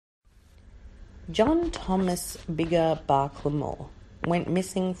John Thomas Biggar Barklimore went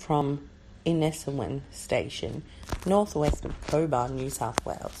missing from Innesowen Station, northwest of Cobar, New South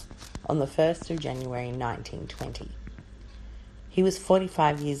Wales, on the 1st of January 1920. He was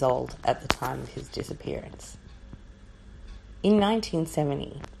 45 years old at the time of his disappearance. In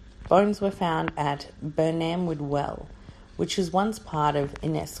 1970, bones were found at Burnamwood Well, which was once part of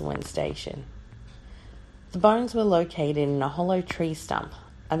Innesowen Station. The bones were located in a hollow tree stump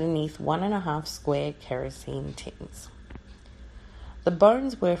underneath 1.5 square kerosene tins. The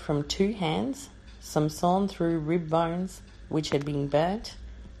bones were from 2 hands, some sawn through rib bones which had been burnt,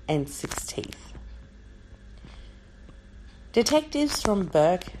 and 6 teeth. Detectives from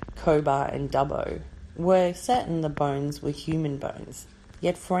Burke, Cobar and Dubbo were certain the bones were human bones,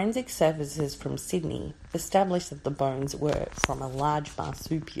 yet forensic services from Sydney established that the bones were from a large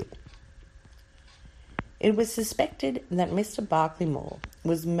marsupial. It was suspected that Mr. Barklimore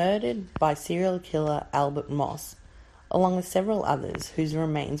was murdered by serial killer Albert Moss, along with several others whose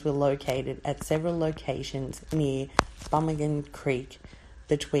remains were located at several locations near Bummigan Creek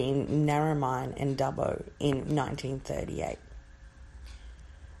between Narromine and Dubbo in 1938.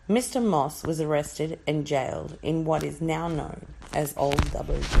 Mr. Moss was arrested and jailed in what is now known as Old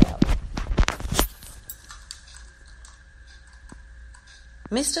Dubbo Jail.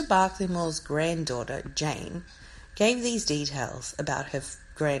 Mr. Barklimore's granddaughter, Jane, gave these details about her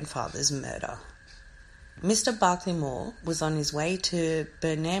grandfather's murder. Mr. Barklimore was on his way to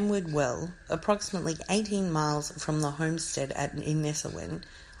Burnamwood Well, approximately 18 miles from the homestead at Innesowen,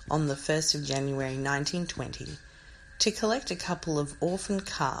 on the 1st of January 1920, to collect a couple of orphan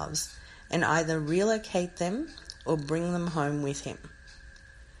calves and either relocate them or bring them home with him.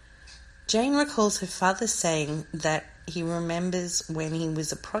 Jane recalls her father saying that he remembers when he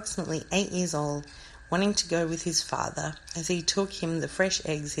was approximately 8 years old wanting to go with his father as he took him the fresh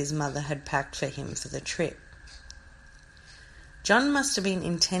eggs his mother had packed for him for the trip. John must have been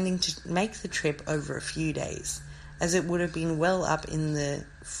intending to make the trip over a few days, as it would have been well up in the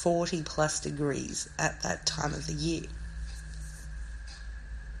 40+ degrees at that time of the year.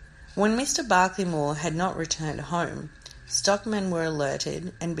 When Mr. Barklimore had not returned home, stockmen were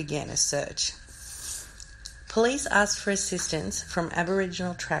alerted and began a search. Police asked for assistance from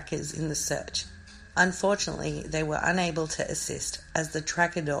Aboriginal trackers in the search. Unfortunately, they were unable to assist as the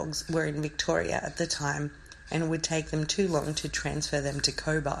tracker dogs were in Victoria at the time and it would take them too long to transfer them to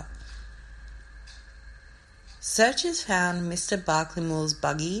Cobar. Searchers found Mr. Barklimore's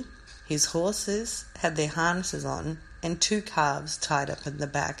buggy, his horses had their harnesses on, and 2 calves tied up in the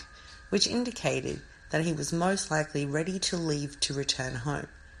back, which indicated that he was most likely ready to leave to return home.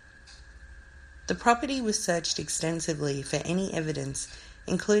 The property was searched extensively for any evidence,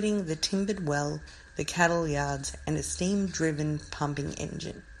 including the timbered well, the cattle yards, and a steam-driven pumping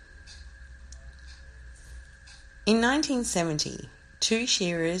engine. In 1970, 2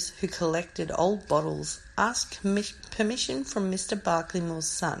 shearers who collected old bottles asked permission from Mr. Barklimore's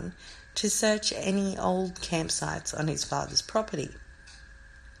son to search any old campsites on his father's property.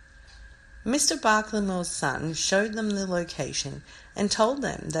 Mr. Barklimore's son showed them the location and told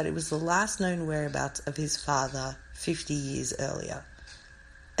them that it was the last known whereabouts of his father 50 years earlier.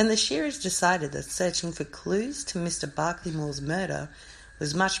 And the shearers decided that searching for clues to Mr. Barklimore's murder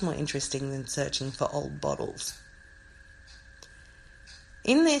was much more interesting than searching for old bottles.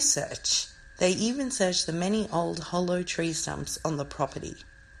 In their search, they even searched the many old hollow tree stumps on the property.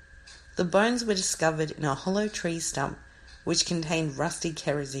 The bones were discovered in a hollow tree stump which contained rusty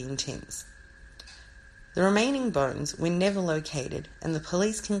kerosene tins. The remaining bones were never located, and the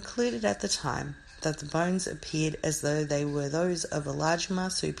police concluded at the time that the bones appeared as though they were those of a large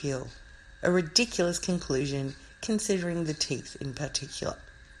marsupial, a ridiculous conclusion considering the teeth in particular.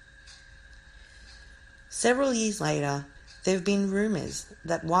 Several years later, there have been rumours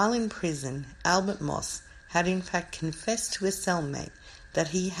that while in prison, Albert Moss had in fact confessed to a cellmate that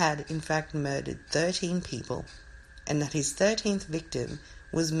he had in fact murdered 13 people, and that his 13th victim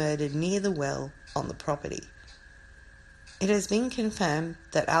was murdered near the well on the property. It has been confirmed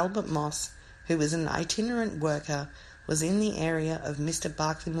that Albert Moss, who was an itinerant worker, was in the area of Mr.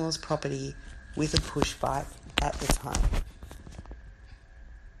 Barklimore's property with a push bike at the time.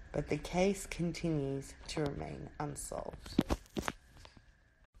 But the case continues to remain unsolved.